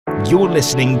You're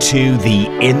listening to the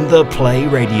In The Play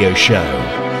radio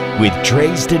show with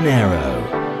DREES DENARO.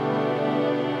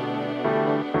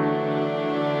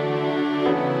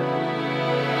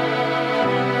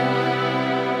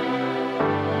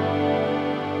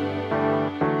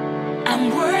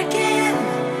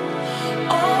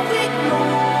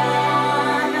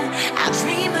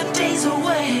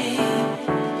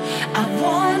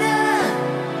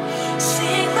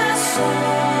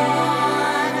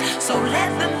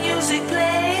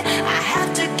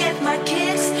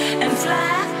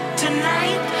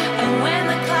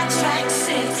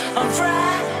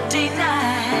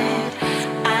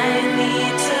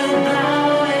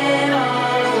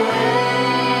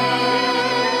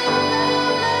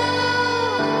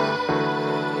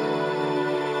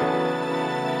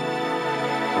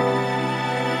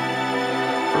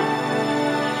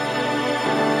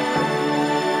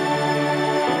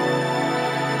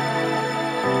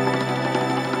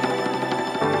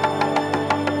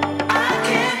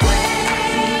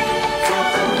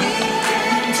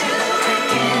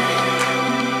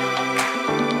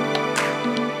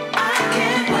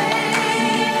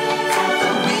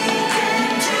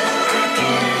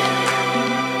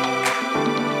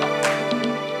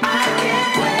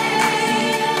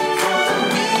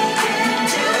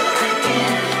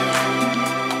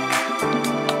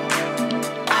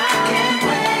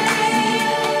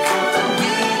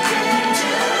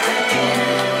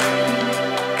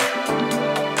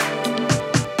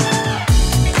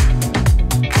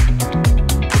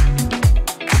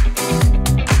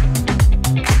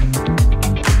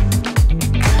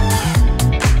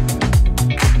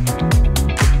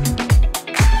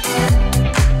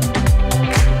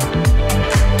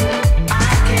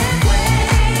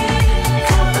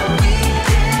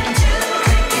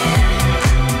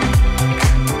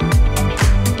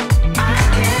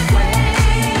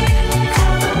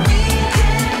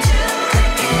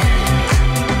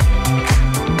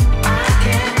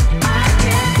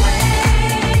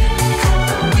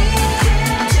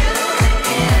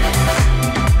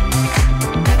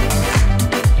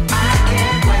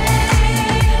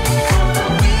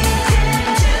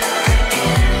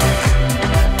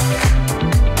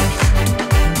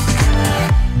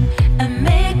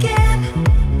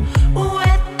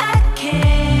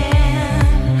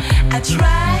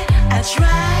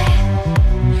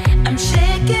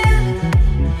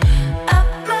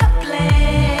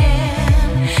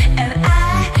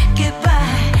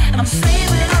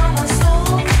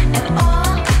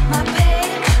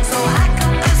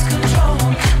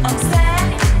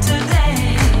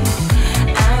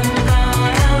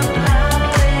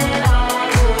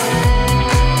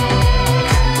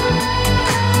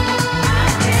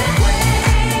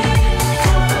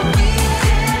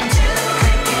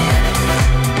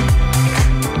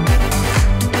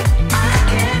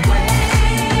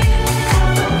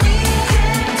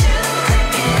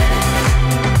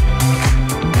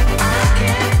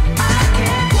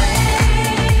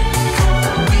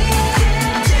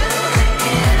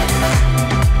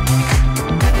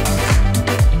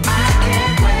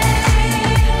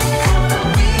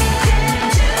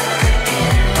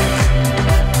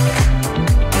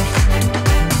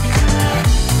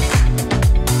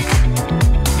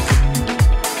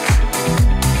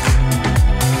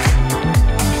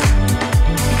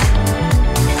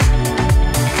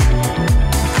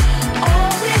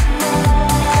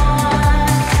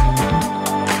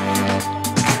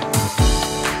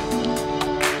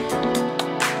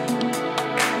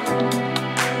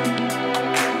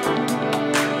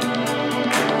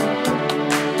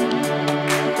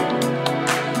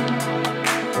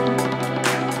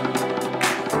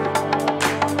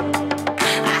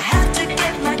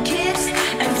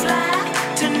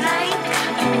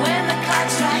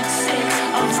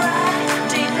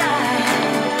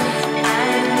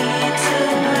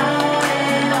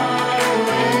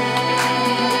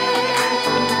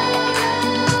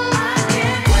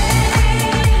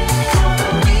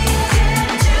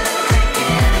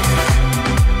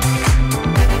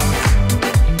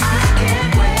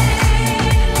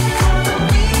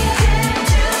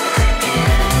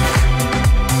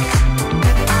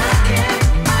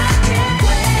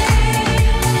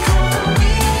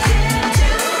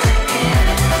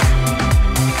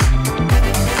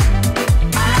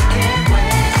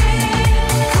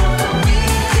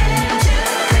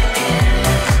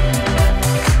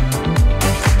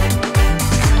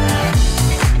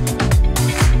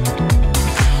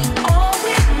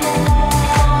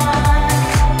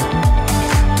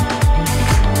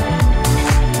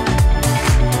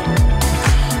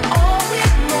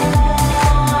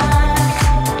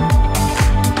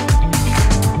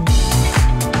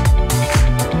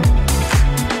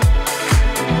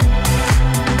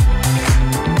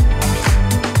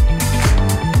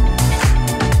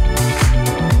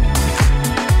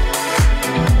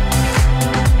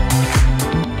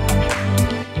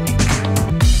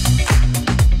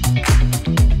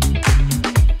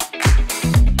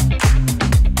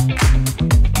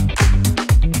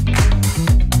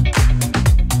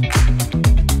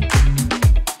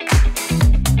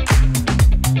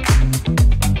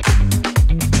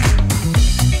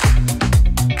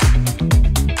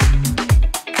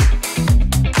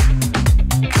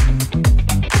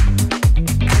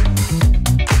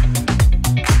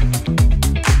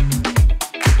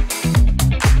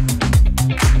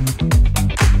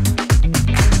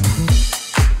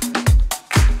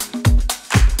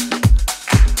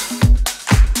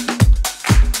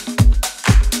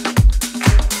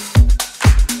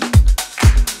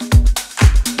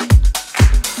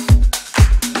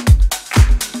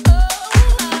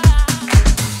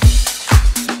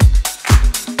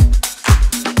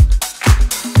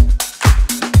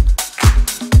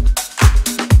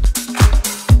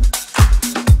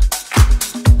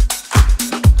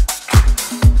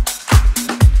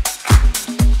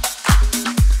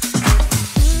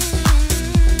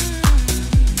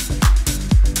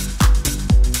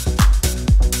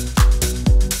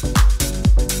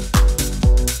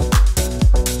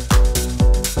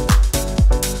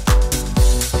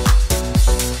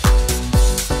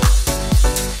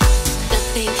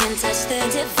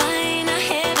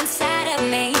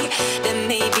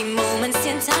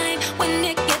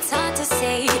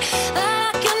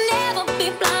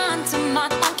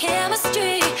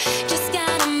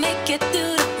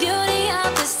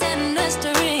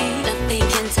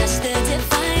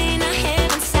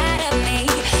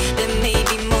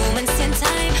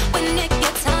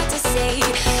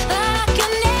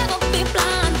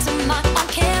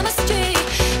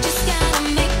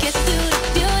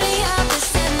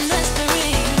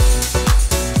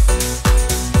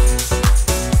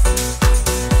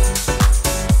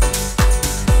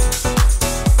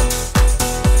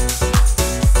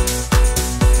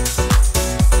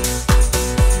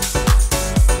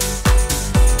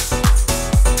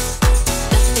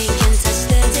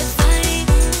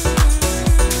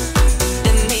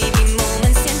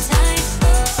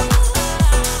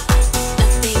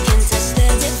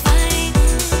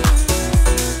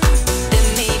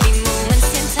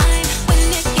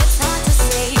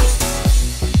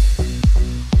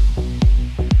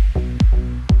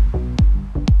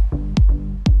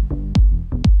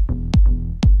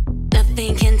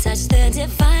 can touch the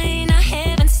divine I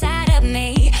have inside of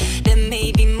me. There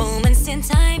may be moments in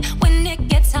time when it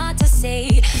gets hard to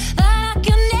say that I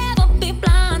can never be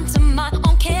blind to my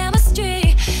own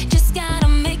chemistry. Just gotta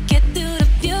make it through the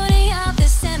beauty of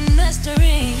this endless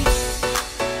dream.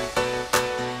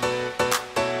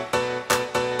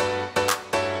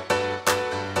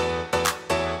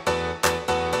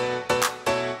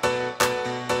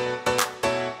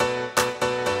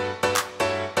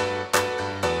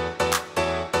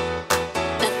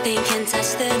 Nothing can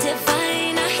touch the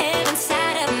divine I have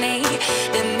inside of me.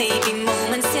 There may be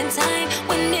moments in time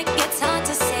when it gets hard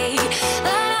to say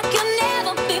that I can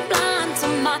never be blind to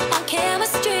my own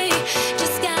chemistry.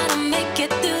 Just gotta make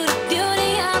it through the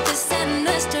beauty of this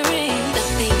endless dream.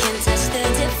 Nothing can touch the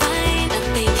divine.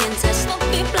 Nothing can touch, don't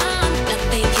be blind.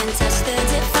 Nothing can touch the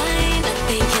divine.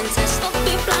 Nothing can touch, don't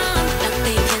be blind.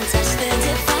 Nothing can touch the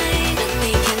divine.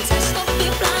 Nothing can touch, don't be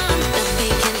blind.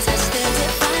 Nothing can touch the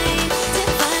divine.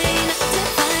 Divine,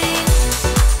 divine.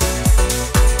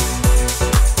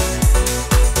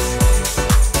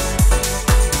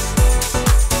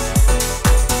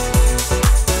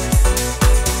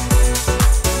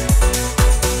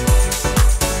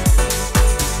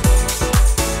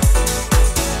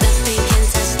 Nothing can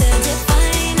touch the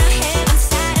divine I have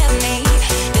inside of me.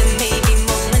 There may be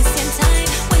moments in time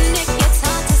when it gets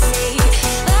hard to say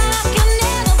that I can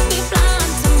never be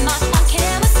blind to my own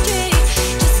chemistry.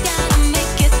 Just gotta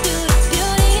make it through the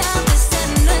beauty of this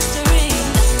endless dream.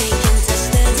 Nothing can touch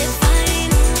the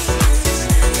divine.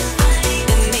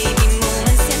 There may be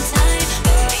moments in time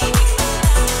that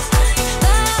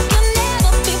I can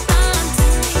never be blind to.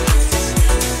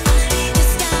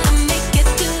 Just gotta make it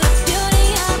through the beauty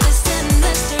of this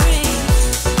endless dream.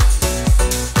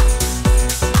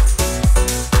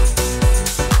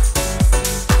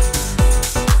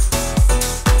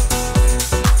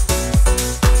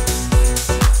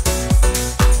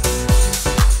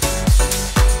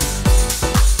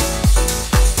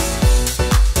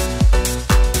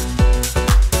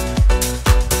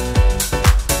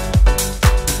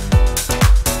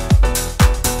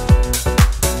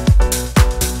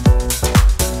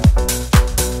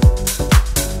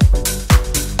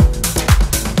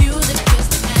 Music is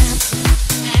the answer,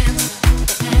 answer,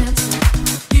 the answer.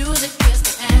 Music is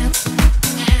the answer,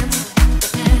 answer,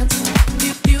 the answer.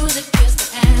 Music is the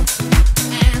answer,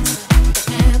 answer,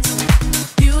 the answer.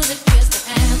 Music is the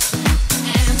answer,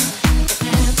 answer,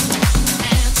 the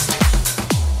answer, answer.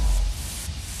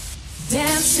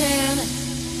 Dancing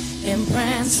and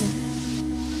prancing,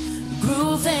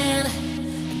 grooving,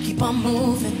 keep on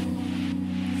moving,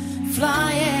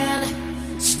 flying,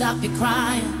 stop your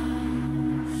crying.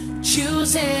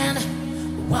 Choosing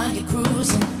while you're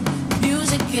cruising.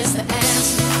 Music is the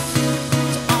answer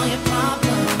to all your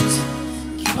problems.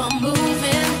 Keep on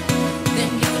moving,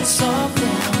 then you can solve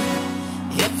them.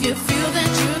 If you feel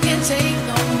that you can take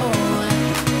no more,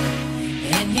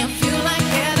 and you feel like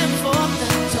heading for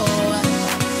the door,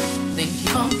 then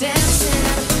keep on dancing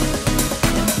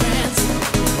and prancing,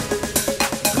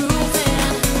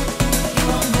 grooving, keep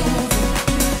on moving,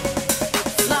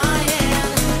 flying,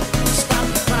 stop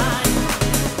your crying,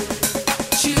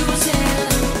 choosing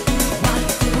while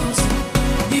you're cruising.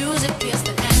 Music is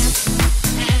the answer,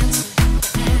 answer,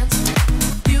 answer.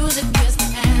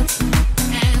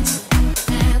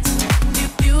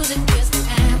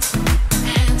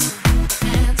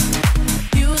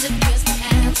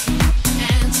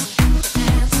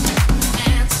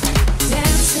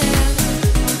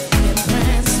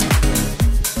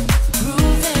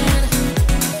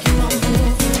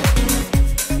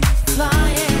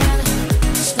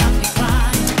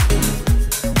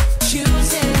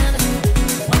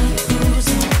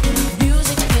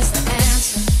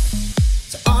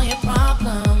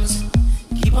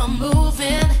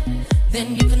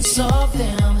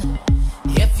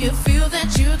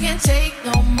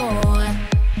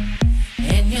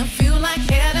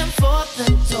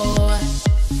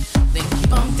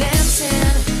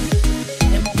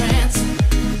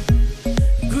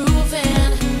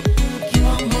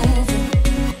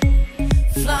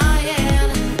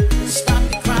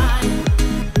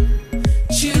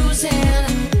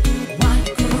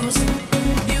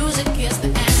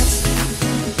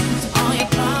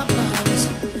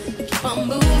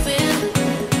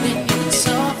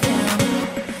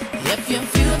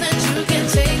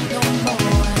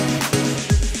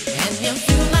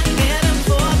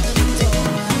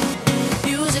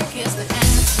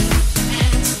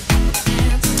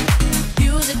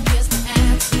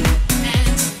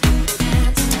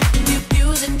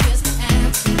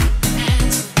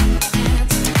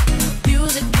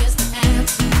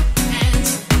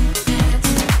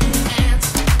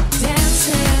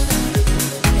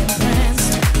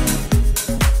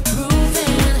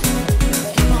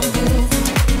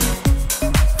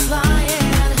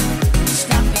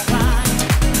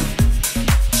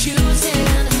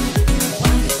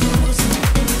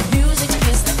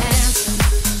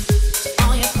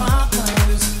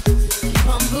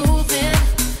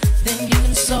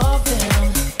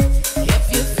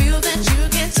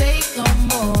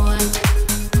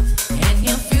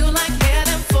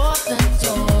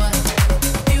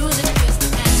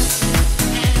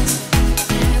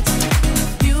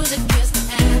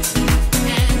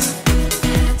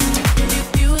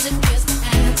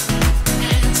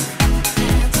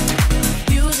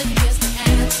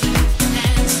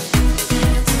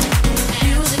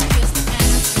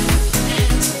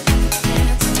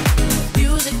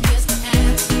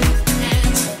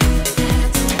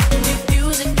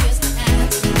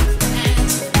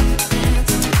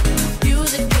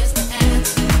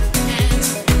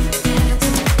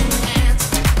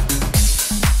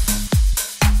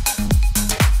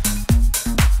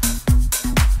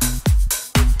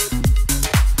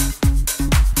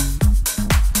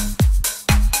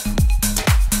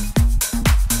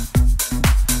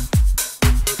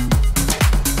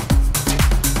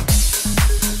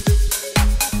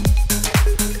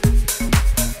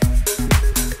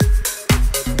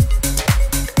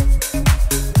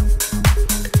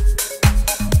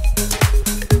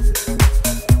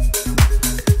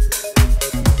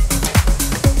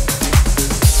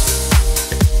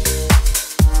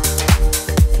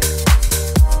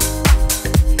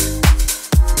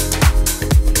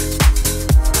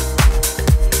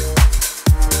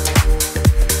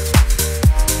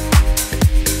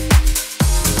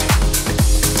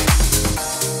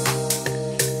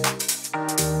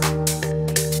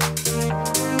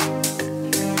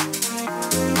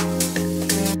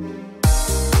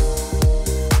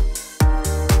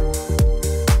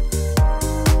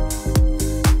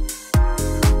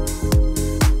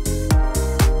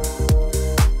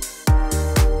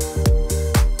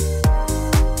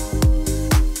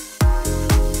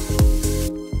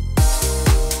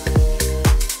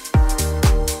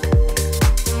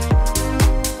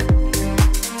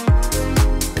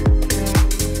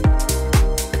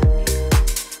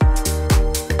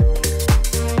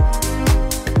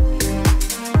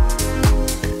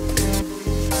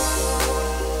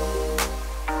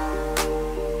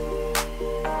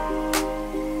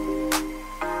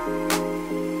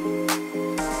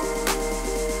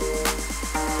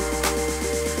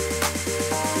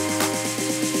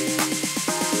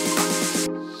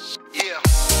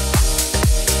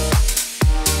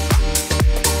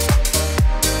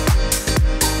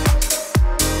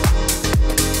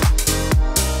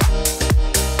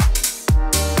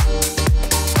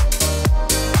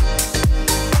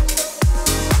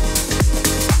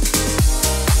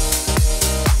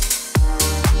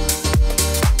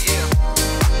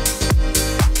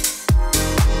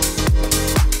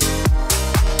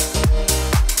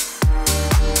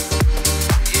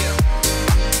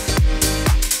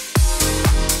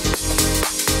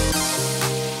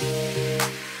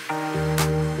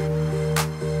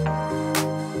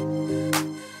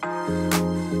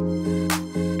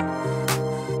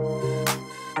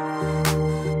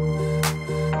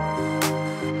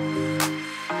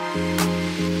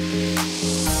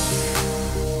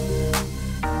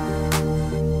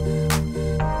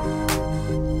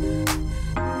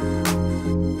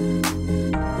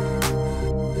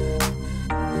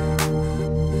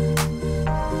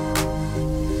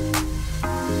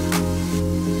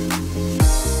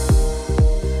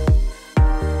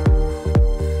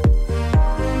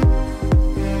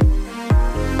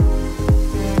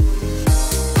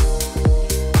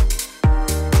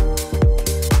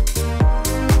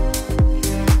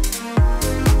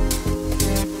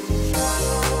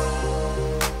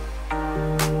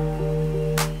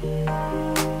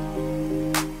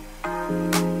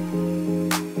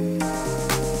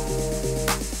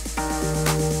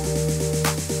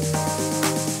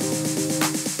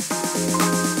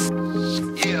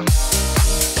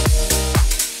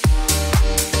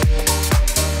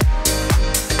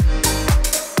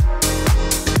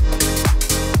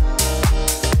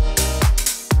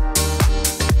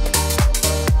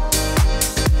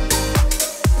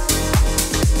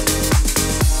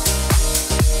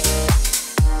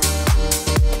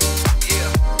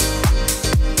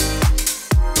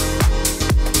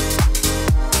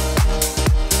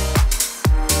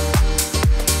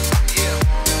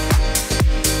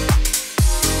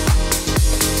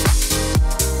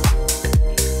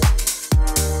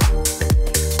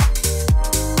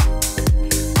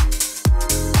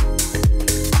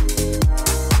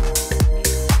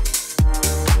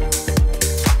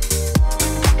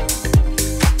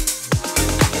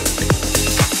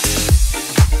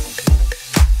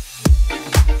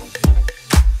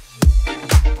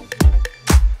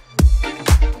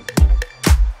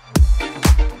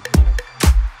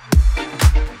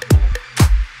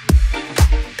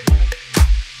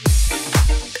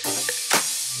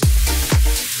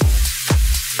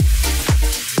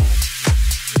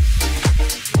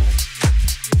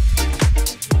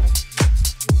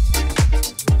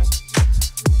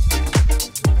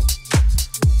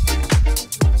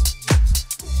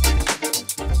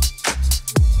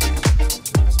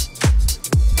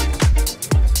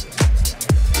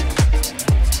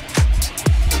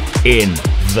 In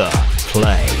the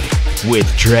Play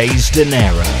with DREES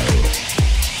DENARO.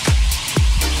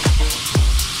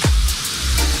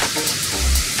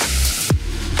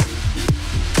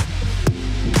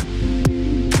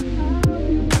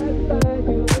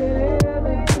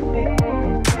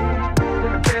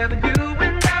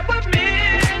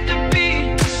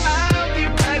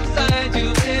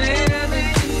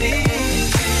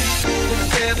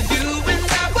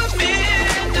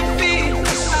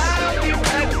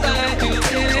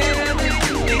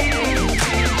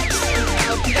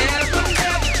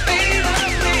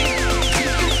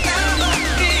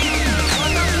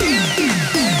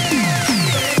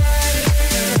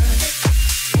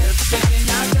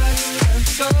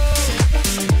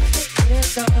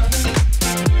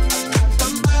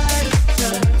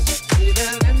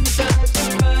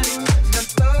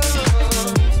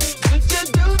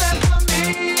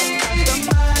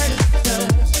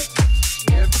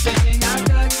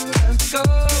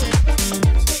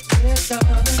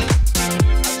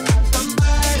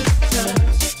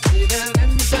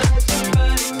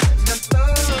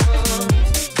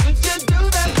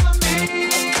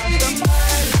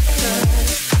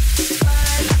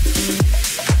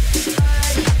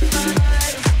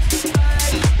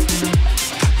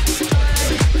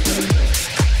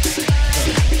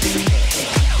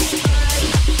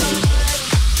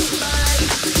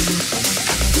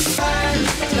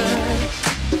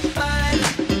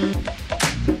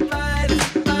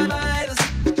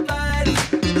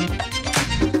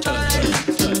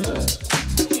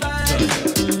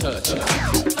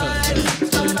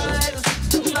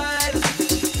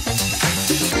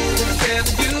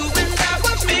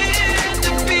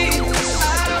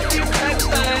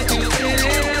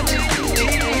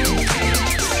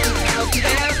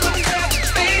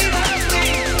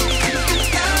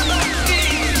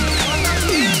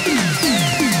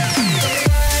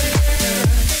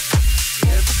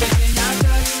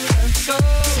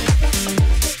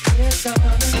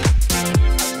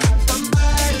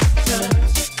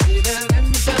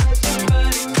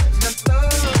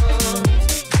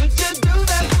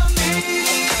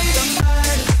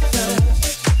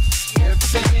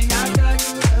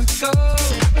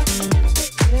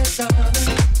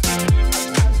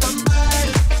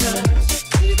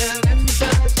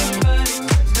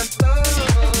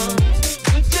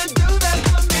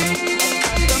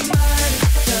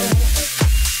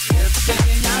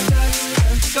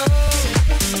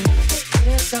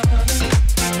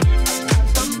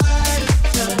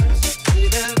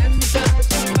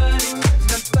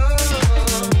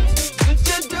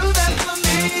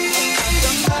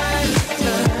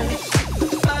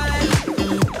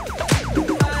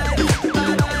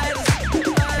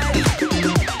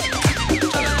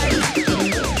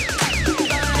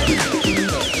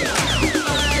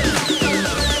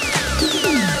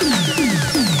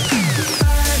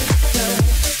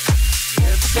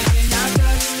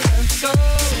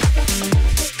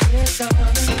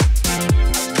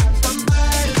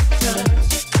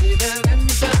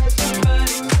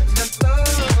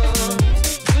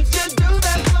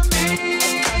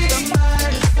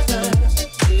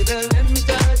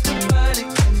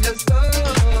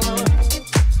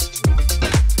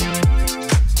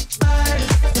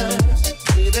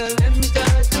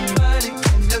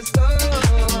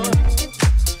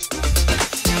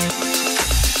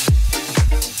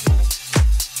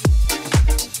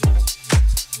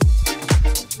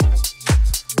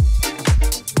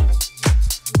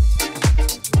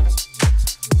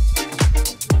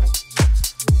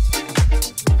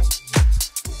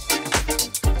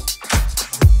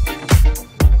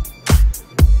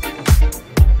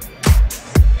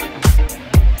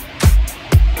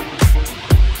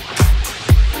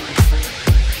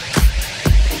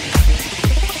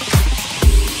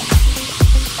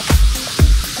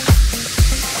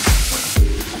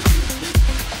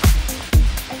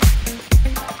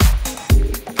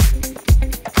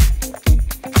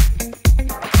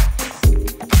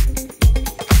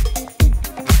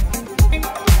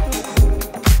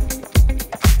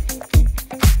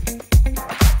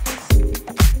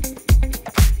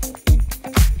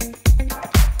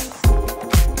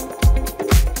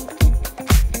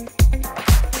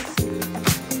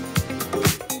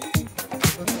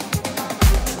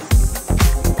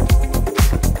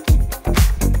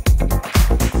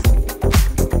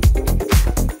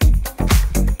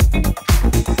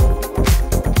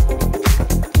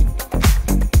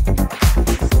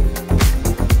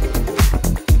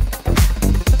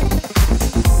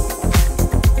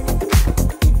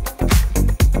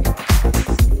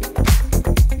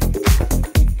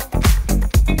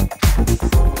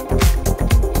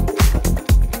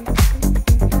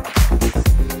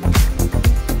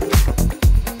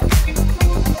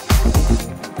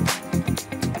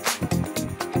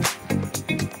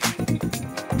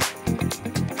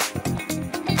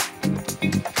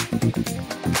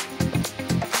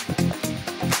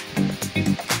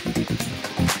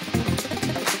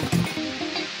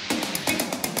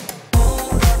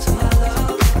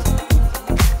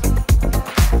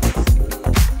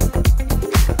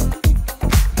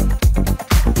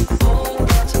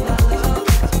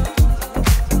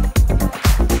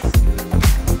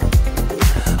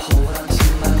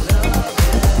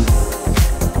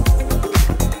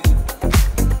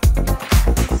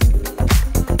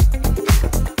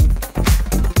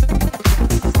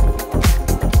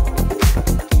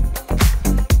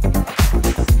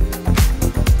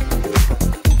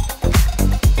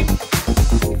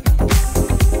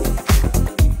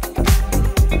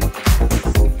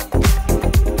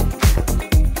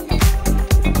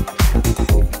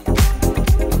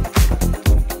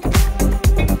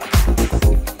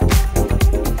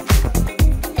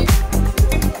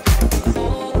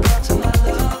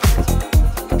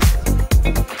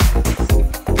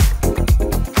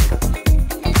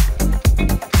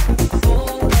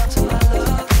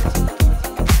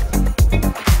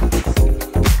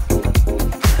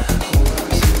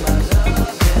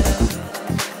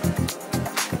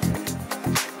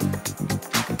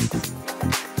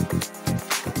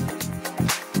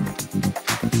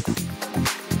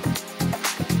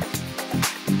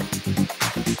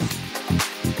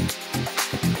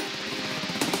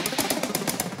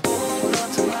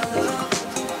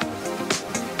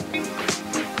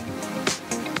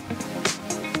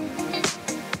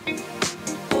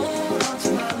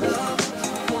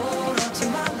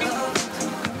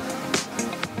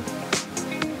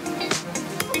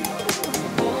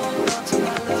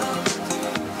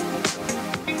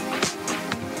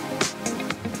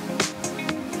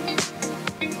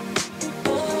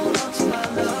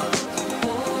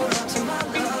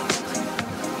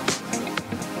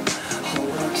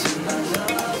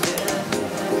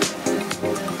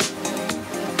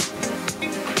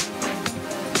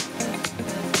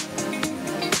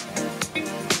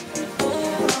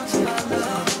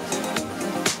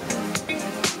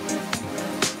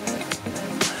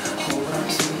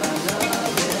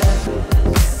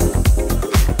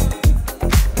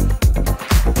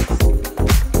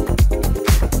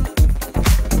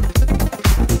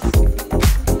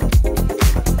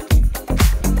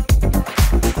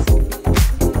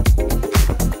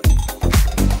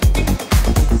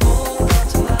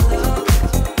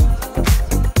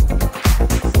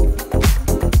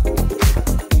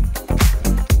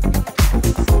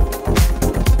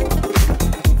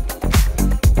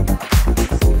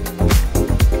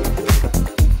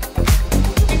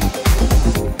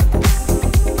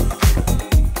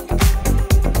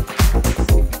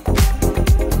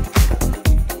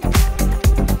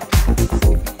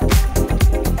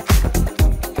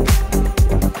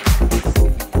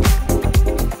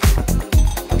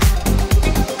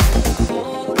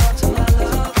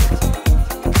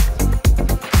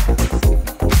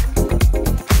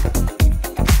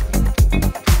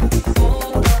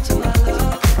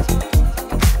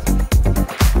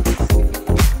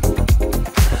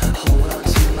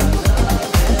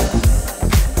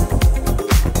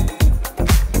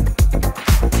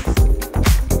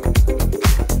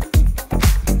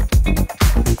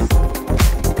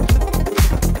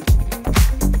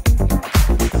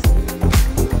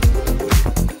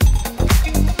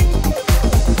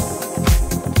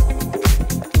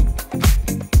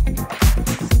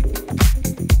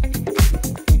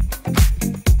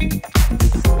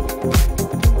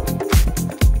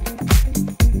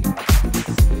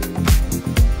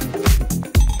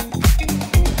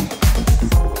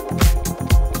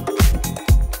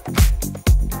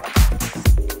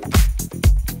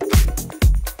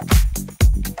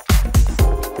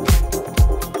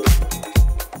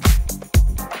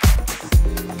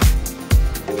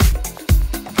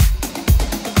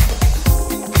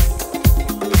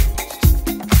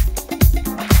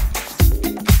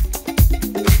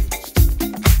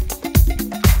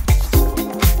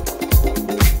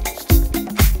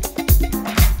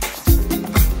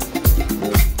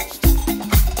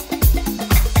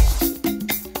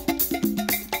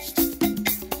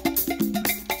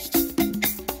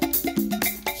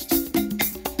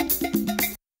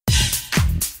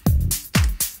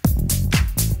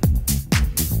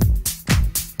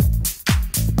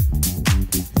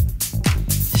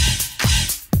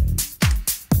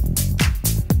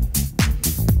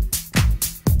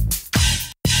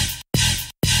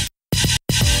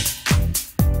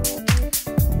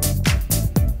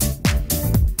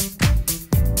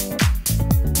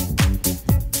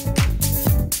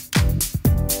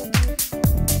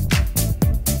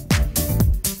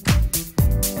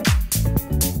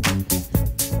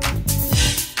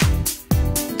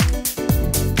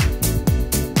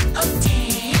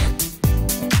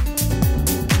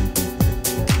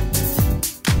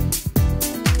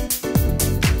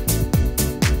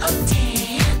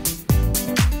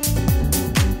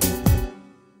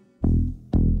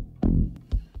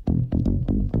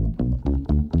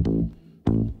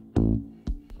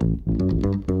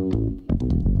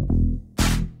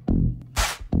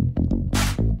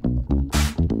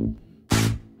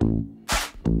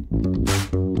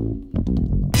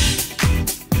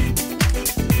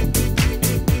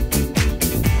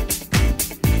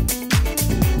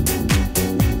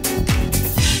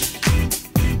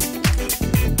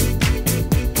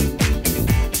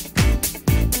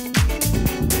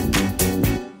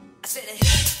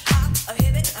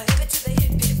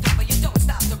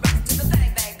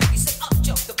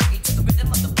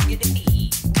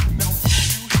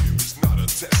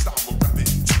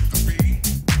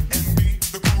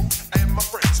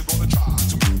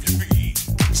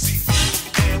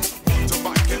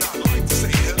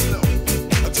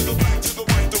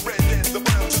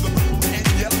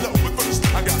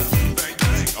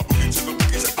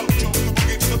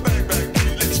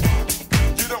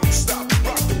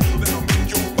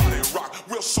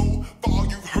 So far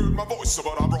you've heard my voice,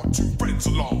 but I brought two friends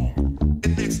along.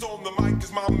 And next on the mic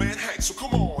is my man Hank, so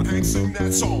come on Hank, sing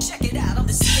that song. Check it out, I'm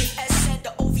the CAS and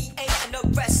the OVA and the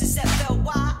rest is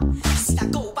FLY. You see I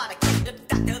go by the kid, the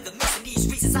doctor, the mix, and these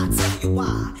reasons I tell you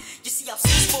why. You see I'm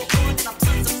 6'4" and I'm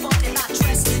tons of fun and I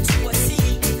dress to a T.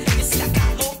 You see I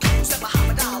got more clothes than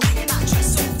Muhammad Ali and I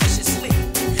dress so viciously.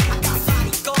 I got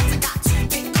bodyguards, I got two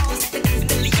big cars that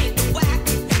definitely ain't the whack.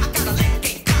 I got a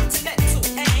Lincoln Continental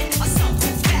and a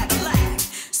sunroof Cadillac.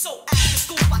 So after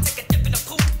school I take a dip in the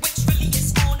pool, which really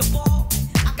is on the wall.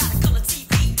 I got a color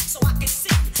TV so I can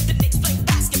see the Knicks play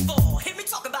basketball. Hear me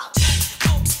talk about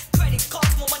books, credit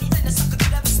cards, more money than a sucker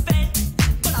could ever spend.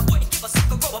 But I wouldn't give a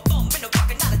sucker or a bum in a rock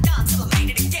and not a dime till I made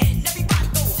it again. Everybody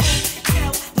go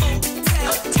hotel, motel,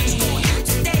 what's going on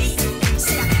today?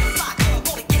 Say I got a fly girl,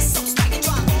 gonna get so stank and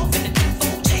drive off in the Death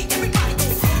OJ. Everybody go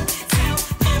hotel,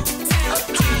 motel,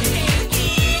 holiday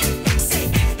in. Say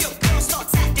if your girl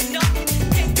starts acting up,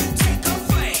 then you take her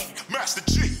friend. Master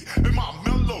G and my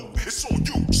mellow, it's on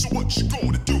you, so what you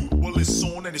gonna do? Well, it's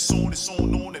on and it's on, it's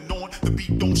on and on. The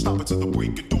beat don't stop until the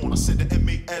break of dawn. I said the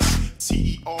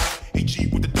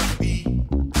MASTERAGE with the double E.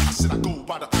 I said I go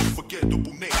by the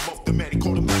unforgettable name of the man he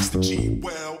called the Master G.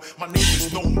 Well, my name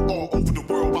is known all over the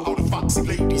world by all the foxy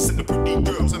ladies and the pretty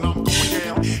girls, and I'm going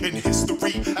down in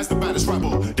history as the baddest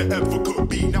rapper that ever could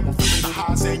be. Now I'm feeling the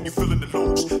highs and you're feeling the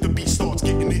lows. The beat starts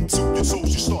getting into your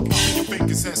toes. You start popping your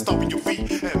fingers and stomping your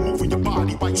feet and moving your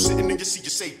body while you sitting in your seat. You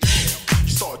say damn.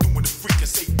 You start doing the freak and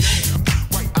say damn.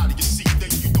 Right out of your seat, then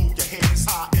you throw your hands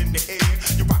high in the air.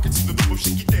 You're rocking to the rhythm,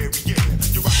 shake your dairy, yeah.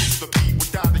 You're rocking to the beat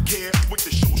without a care. With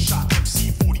the show shot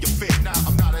MC 40 affair. Now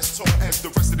I'm not as tall as the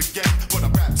rest of the gang, but I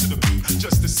rap to the beat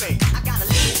just the same. I got a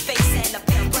little face and a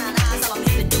pair of brown eyes. All I'm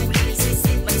here to do, ladies, is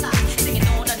hypnotize. Singing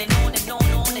on and on and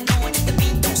on and on. The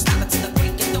beat don't stop until the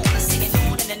break of dawn. I'm singing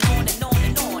on and on and on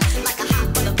and on. Like a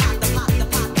hot butter pop, the pop, the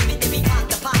pop. Give me pop,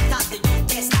 the pop, top. The you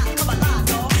can't stop. Come alive,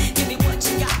 dog. Give me what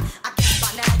you got. I guess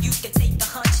by now you can take the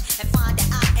hunch and find that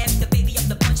I am the baby of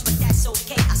the bunch. But that's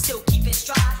okay, I still keep it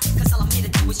stride. Cause all I'm here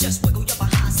to do is just wiggle your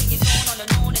behind. Singing on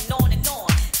and on and on and on.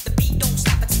 The beat don't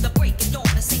stop until the break of dawn.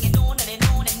 I'm singing on and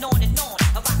on and on and on.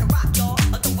 I rock, y'all.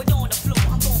 I throw it on the floor.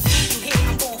 I'm gon' freak you here,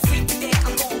 I'm gon' freak you there.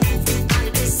 I'm gon' move you out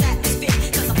of this atmosphere.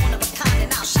 Cause I'm one of a kind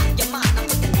and I'll shock your mind. I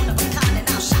put that one of a kind and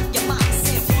I'll shock your mind.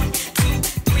 Say 1, 2,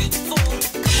 3, 4.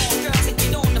 Come on, girls, and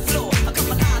get on the floor. I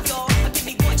come alive, y'all. Give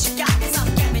me what you got. Cause I'm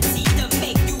guaranteed to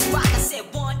make you rock. I said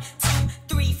 1, 2,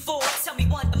 3, 4. Tell me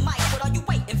one the mic. What are you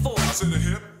waiting for? I said the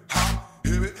hip hop,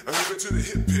 hip it to the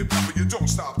hip hip. But you don't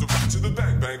stop the rock to the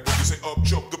bang bang boogie. Say up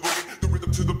jump the boogie, the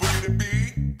rhythm to the boogie to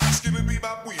beat. Skibby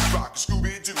bebop, we rock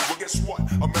Scooby Doo. Well, guess what?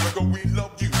 America, we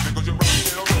love you because you're rocking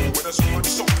and roll with us on the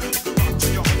song. You can rock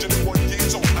till you're 101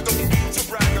 years old. I don't mean to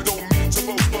brag, I don't mean to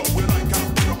boast, but we're like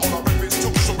out there, all our rap is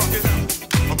too. So rock it out,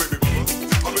 a baby mama to the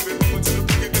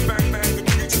boogie, the bang bang, the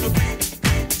boogie to the beat.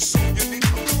 So you need,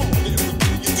 come on,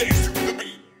 everybody, you dance to the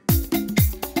beat.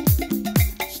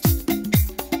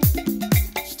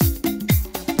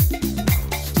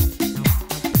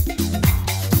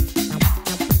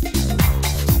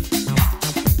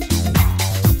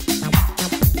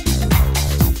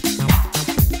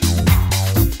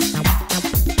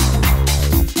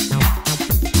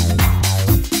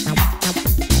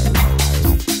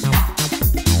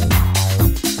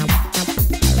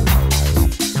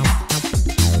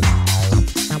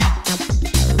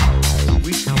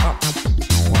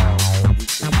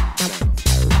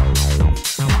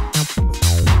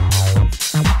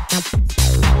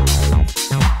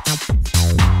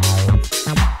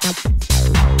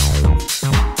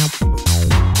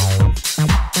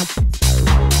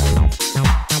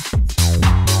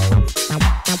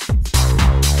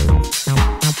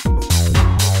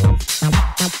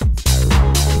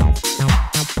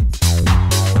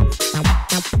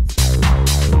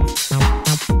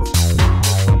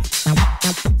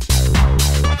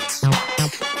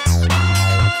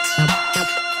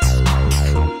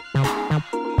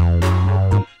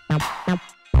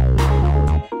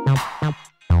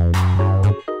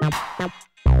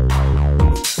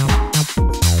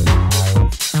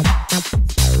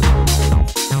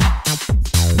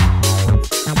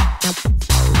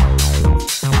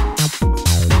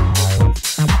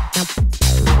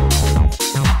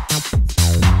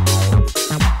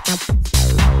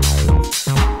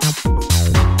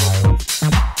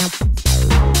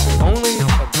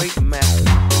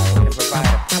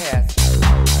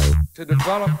 to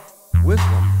develop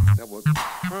wisdom that will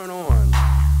turn on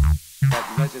that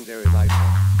legendary light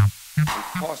bulb and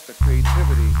foster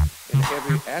creativity in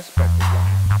every aspect of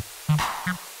life.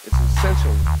 It's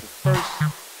essential to first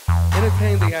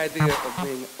entertain the idea of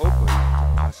being open to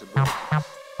possibilities.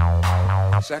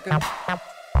 Second,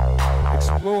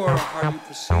 explore how you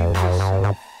perceive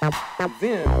yourself.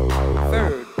 Then,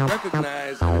 third,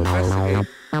 recognize and investigate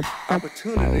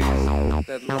opportunities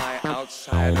that lie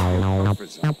outside of your comfort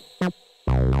zone.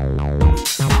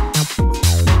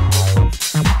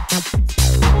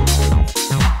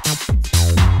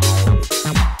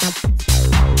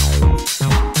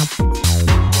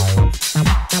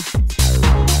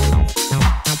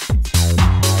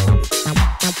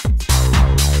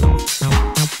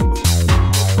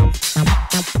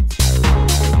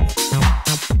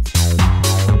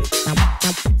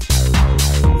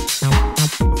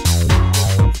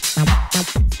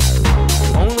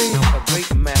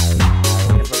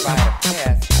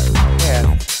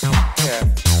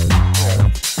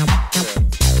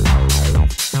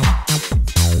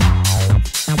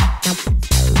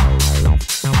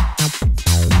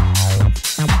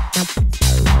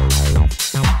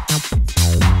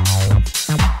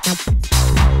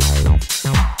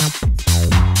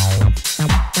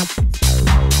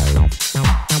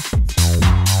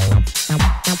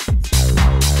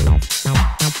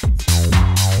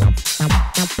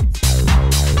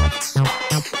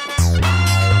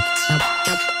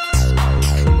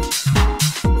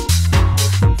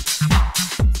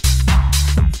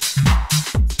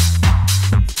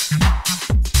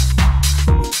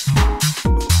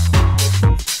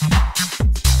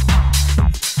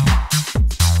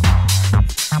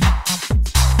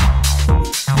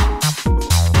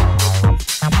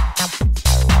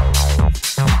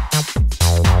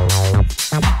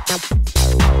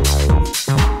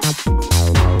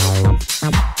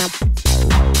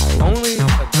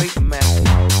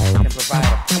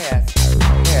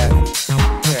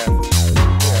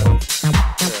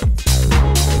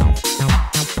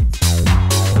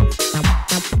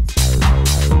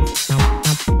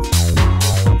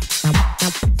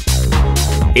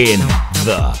 In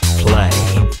The Play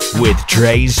with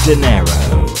DREES DENARO.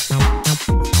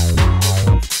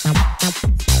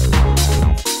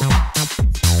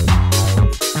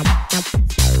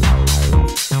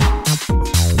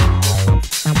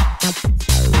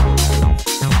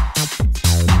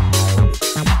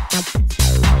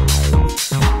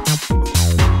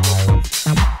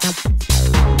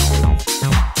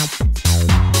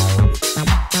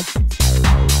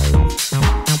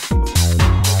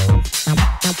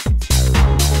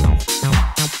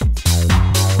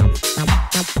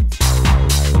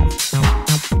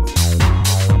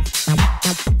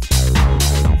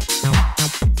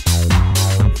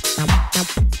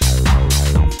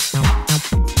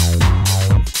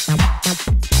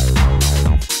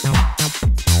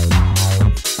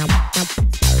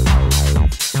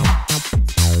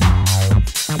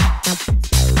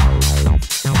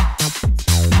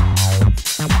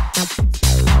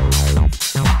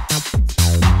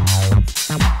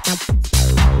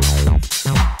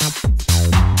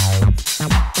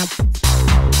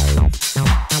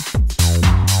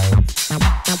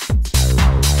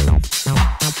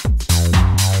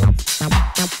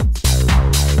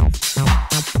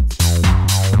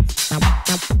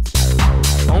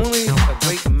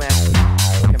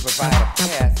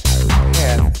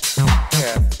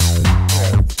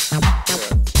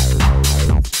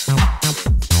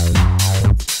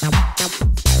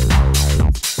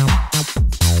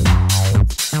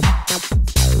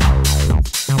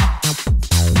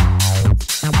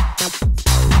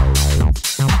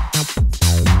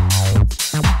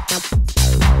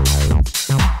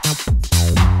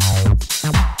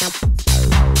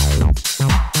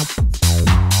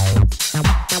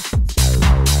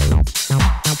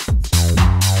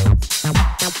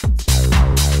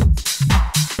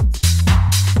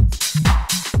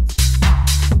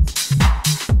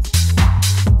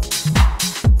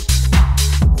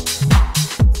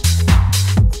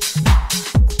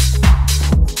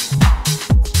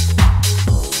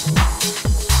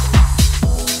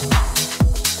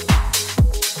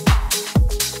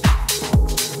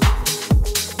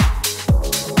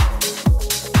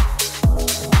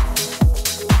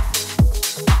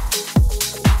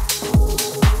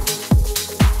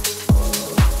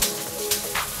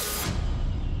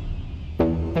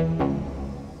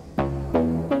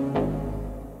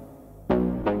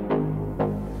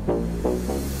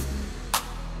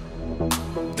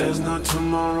 There's no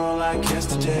tomorrow like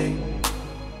yesterday.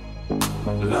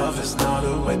 Love is not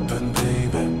a weapon,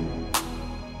 baby.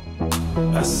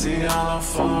 I see all how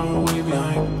far away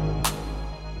behind.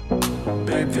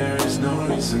 Babe, there is no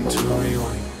reason to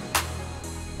rewind.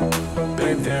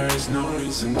 Babe, there is no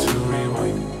reason to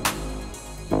rewind.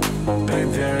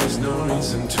 Babe, there is no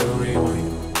reason to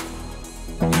rewind.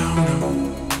 No,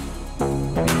 no.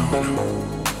 No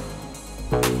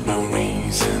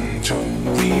reason to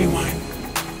rewind.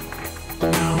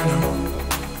 No, no.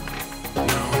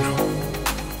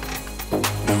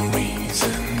 No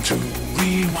reason to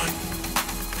rewind.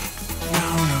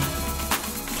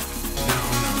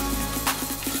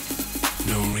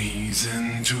 No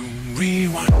reason to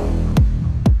rewind.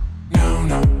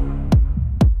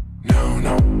 No,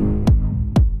 no.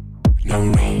 No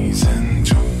reason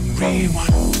to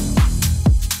rewind.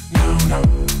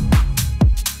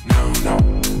 No, no.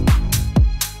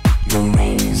 No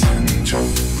reason to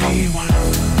rewind.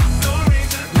 No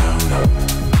reason. No, no.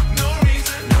 No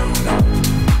reason. No, no.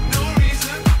 No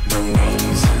reason.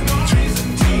 No reason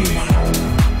to rewind.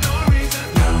 No reason.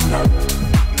 No, no.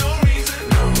 No reason.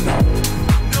 No, no.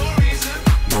 No reason.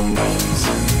 No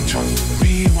reason to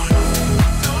rewind.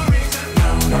 No reason. No,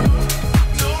 no.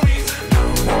 No reason. No,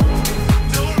 no.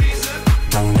 No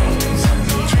reason.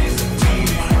 No reason to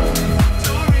rewind.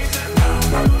 No reason. No,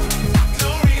 no. No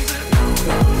reason. No,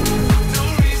 no. No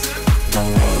reason. No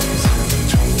reason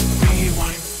to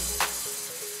rewind.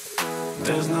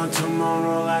 There's no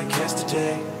tomorrow like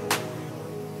yesterday.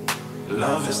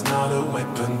 Love is not a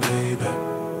weapon, baby.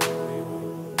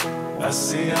 I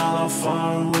see all how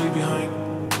far away behind.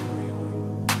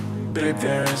 Babe,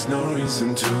 there is no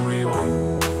reason to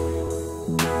rewind.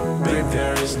 Babe,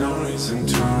 there is no reason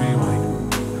to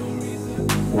rewind.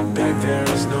 Babe, there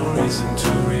is no reason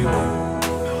to rewind.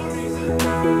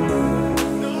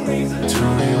 To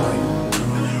rewind.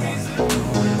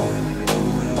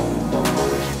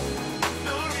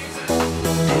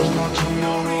 There's no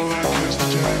tomorrow like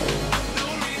yesterday.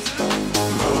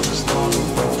 Love is not a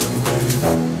weapon, baby.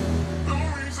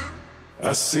 I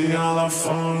see all how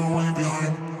far away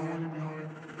behind.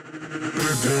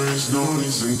 But there is no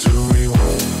reason to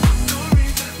rewind.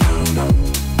 No, no.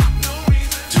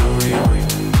 To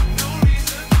rewind.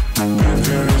 But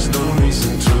there is no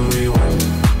reason to rewind.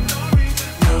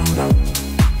 No, no.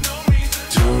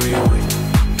 To rewind.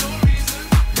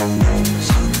 No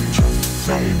reason to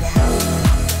rewind.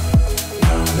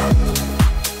 No, no.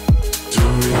 To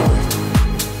rewind.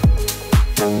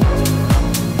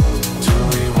 To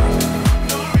rewind.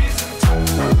 No reason to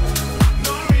rewind.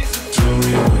 To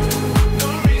rewind.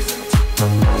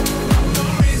 No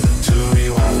reason to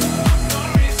rewind.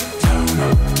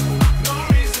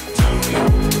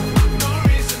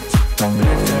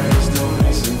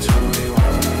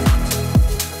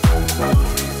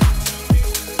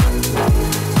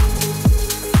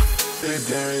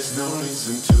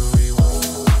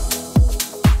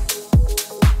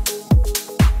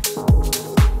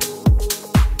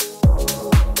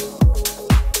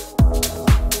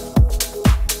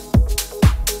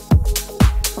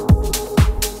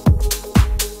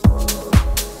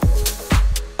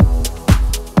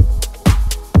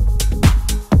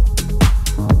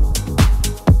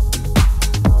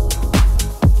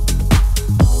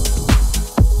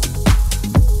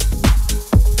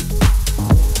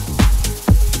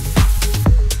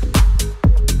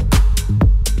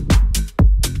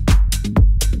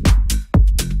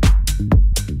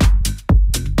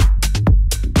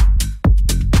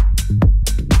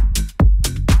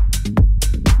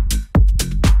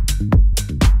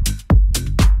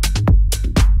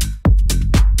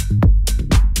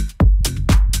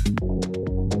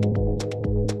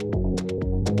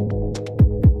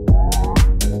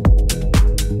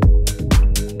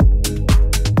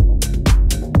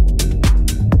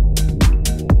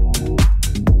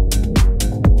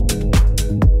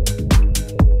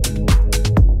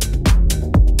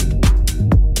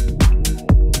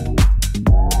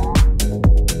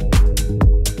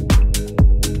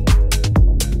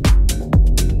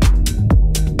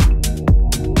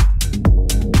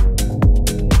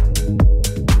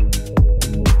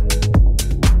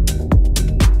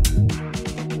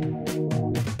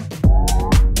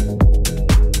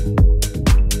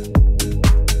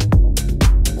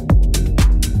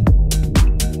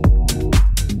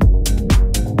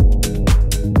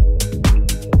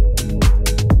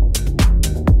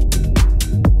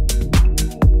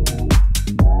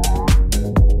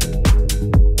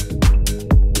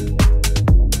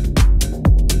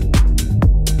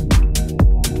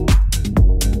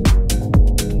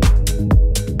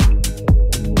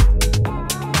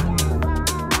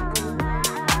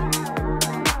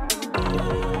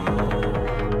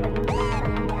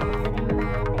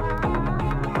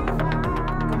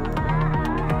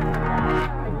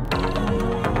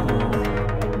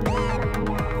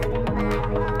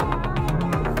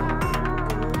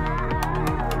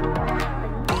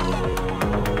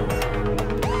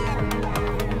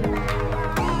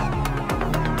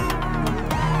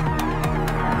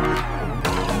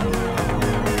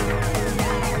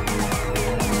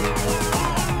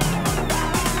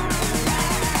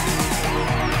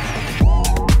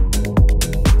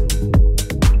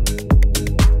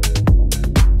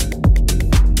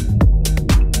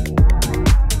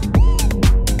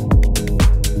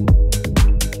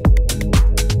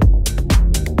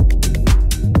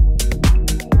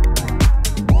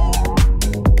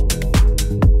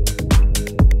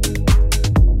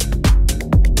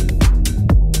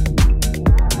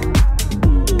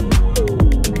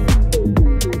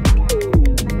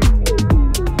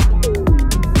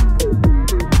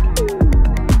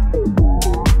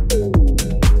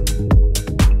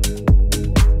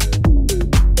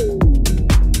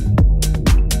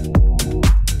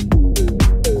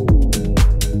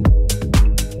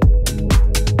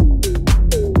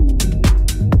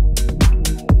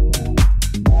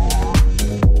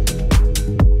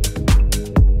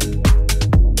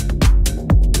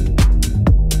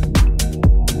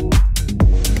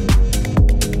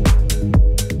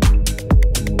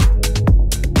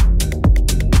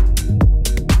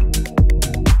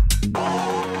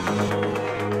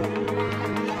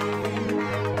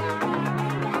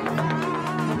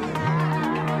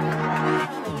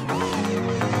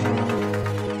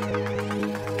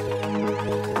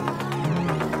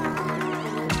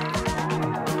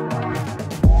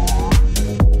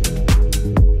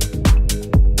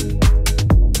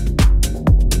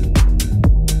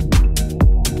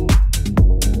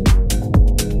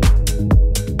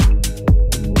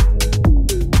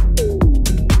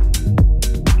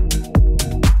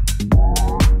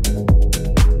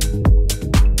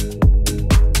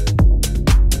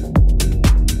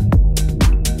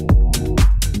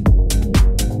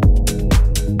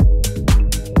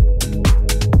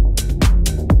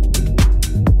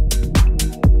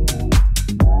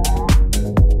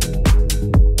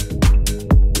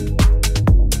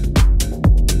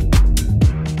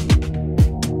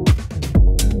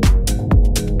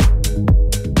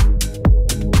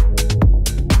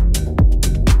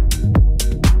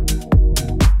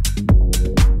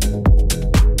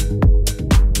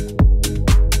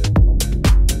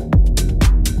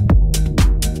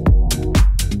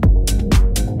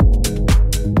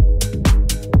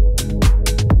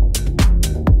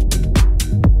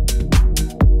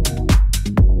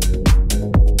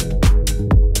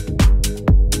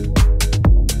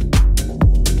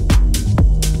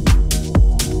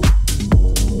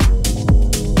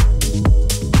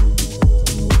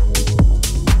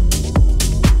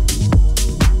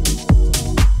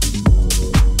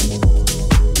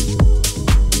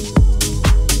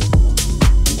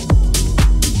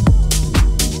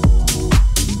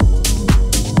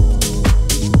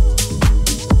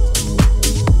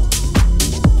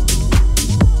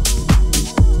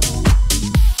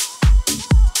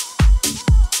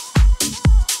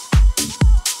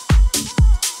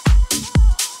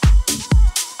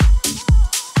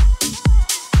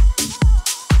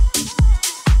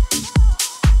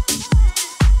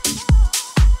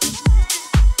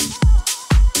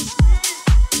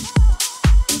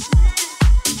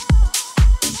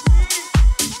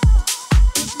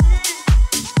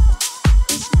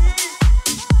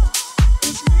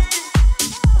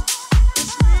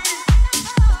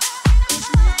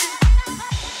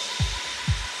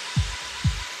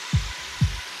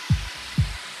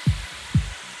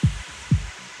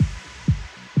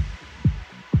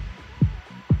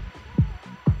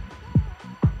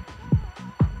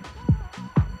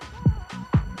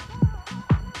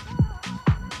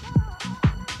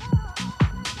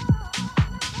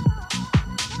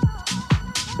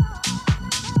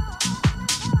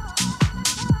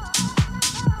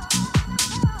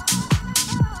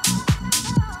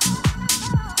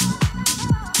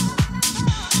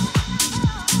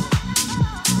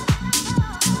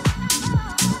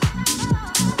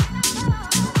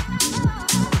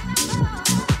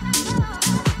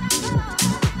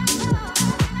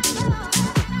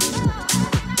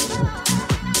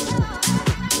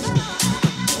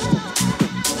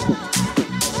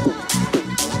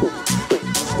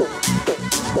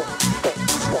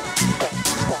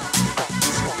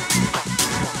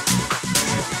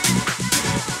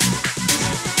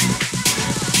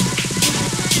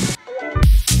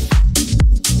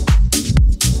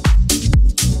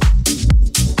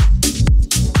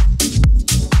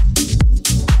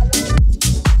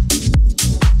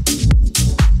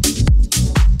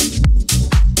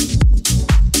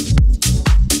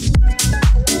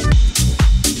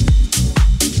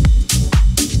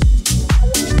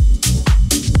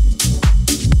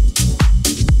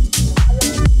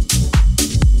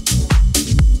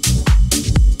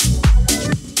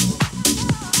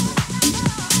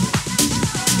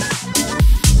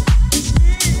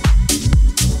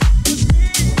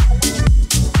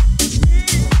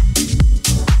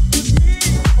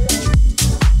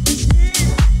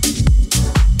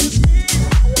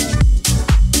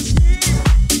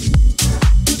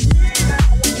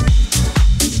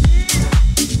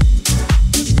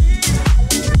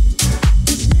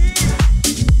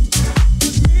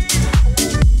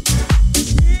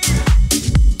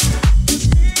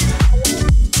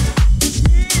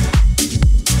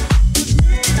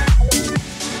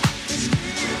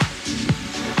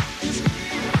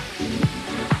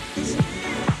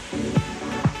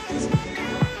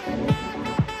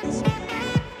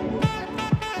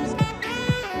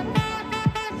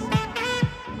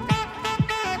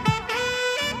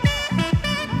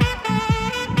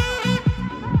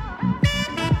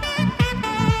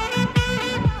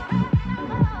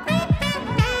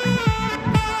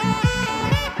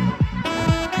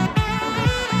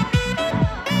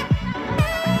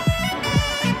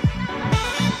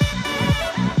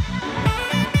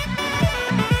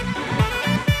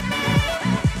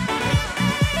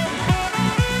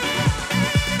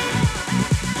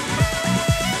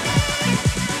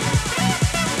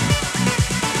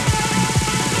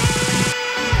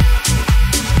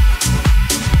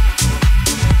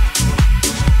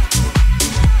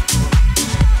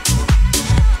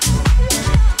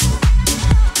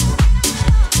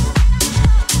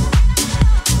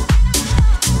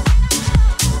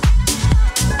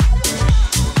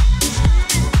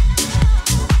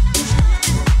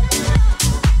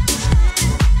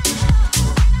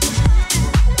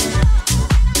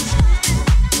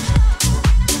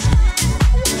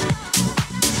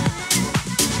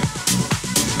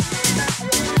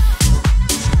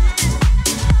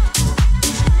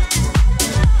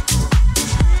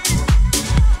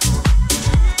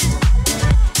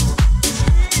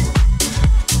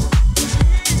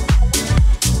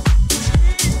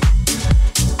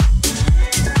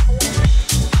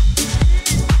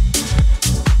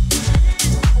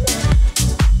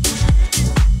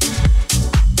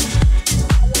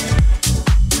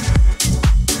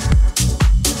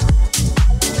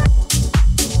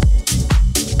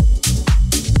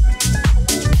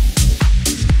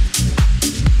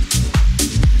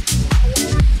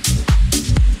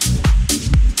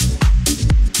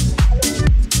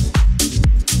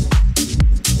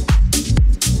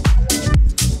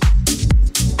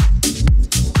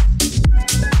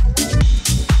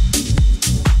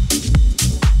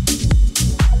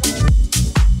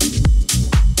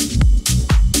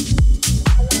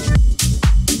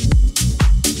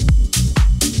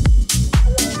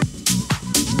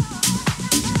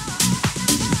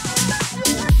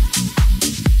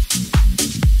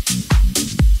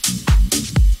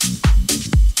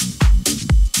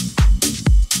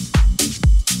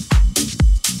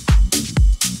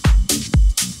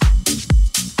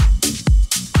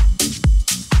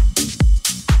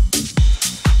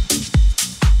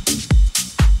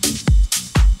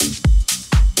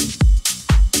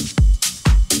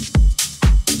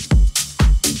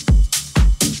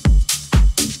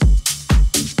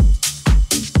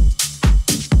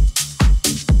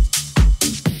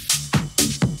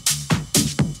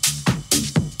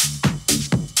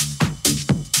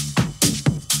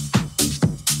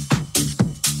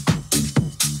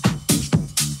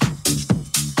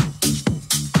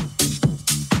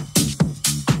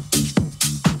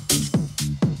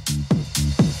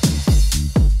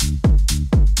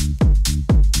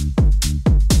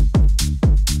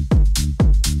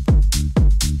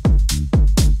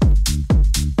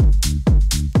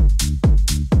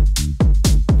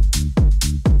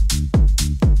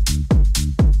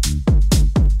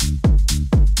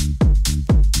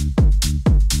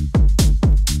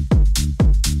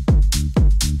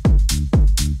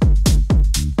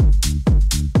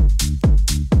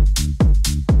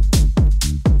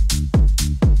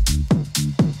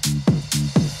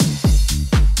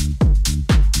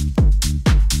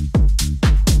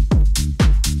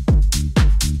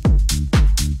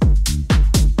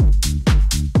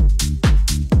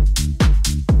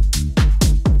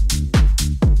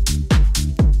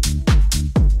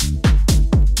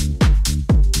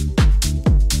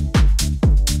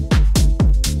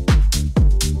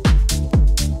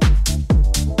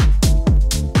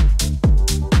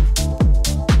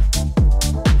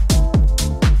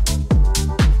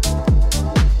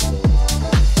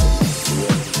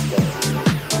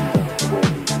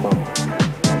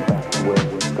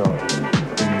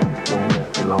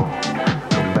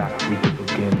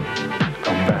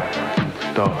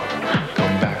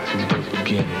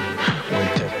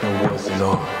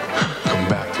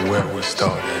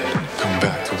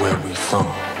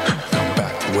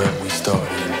 started.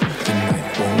 The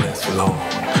night won't last for long.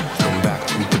 Come back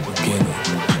to the beginning.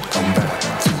 Come back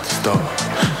to the start.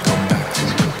 Come back to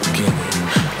the beginning.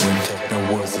 When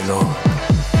techno wasn't on.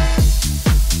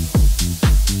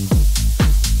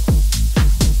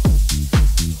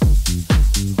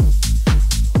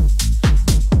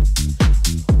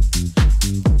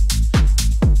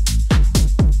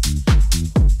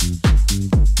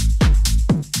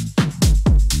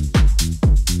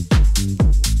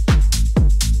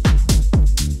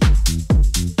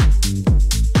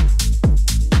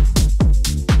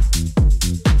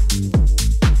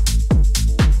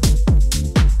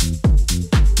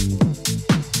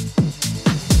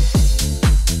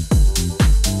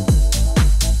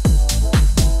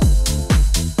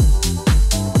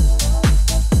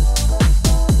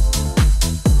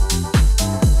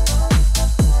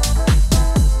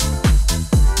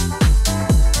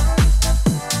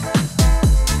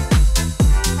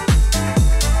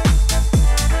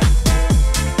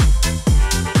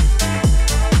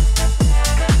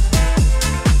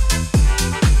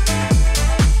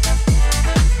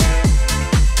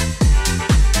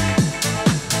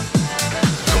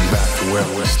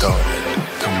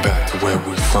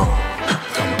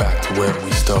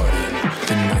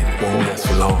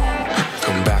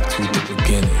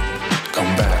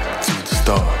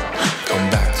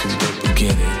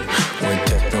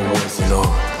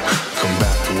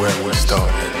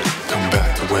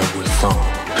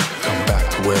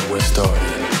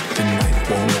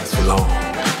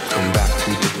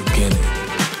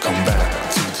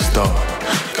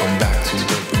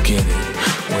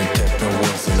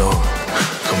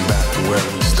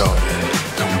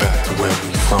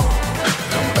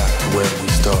 Where we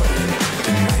started,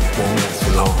 the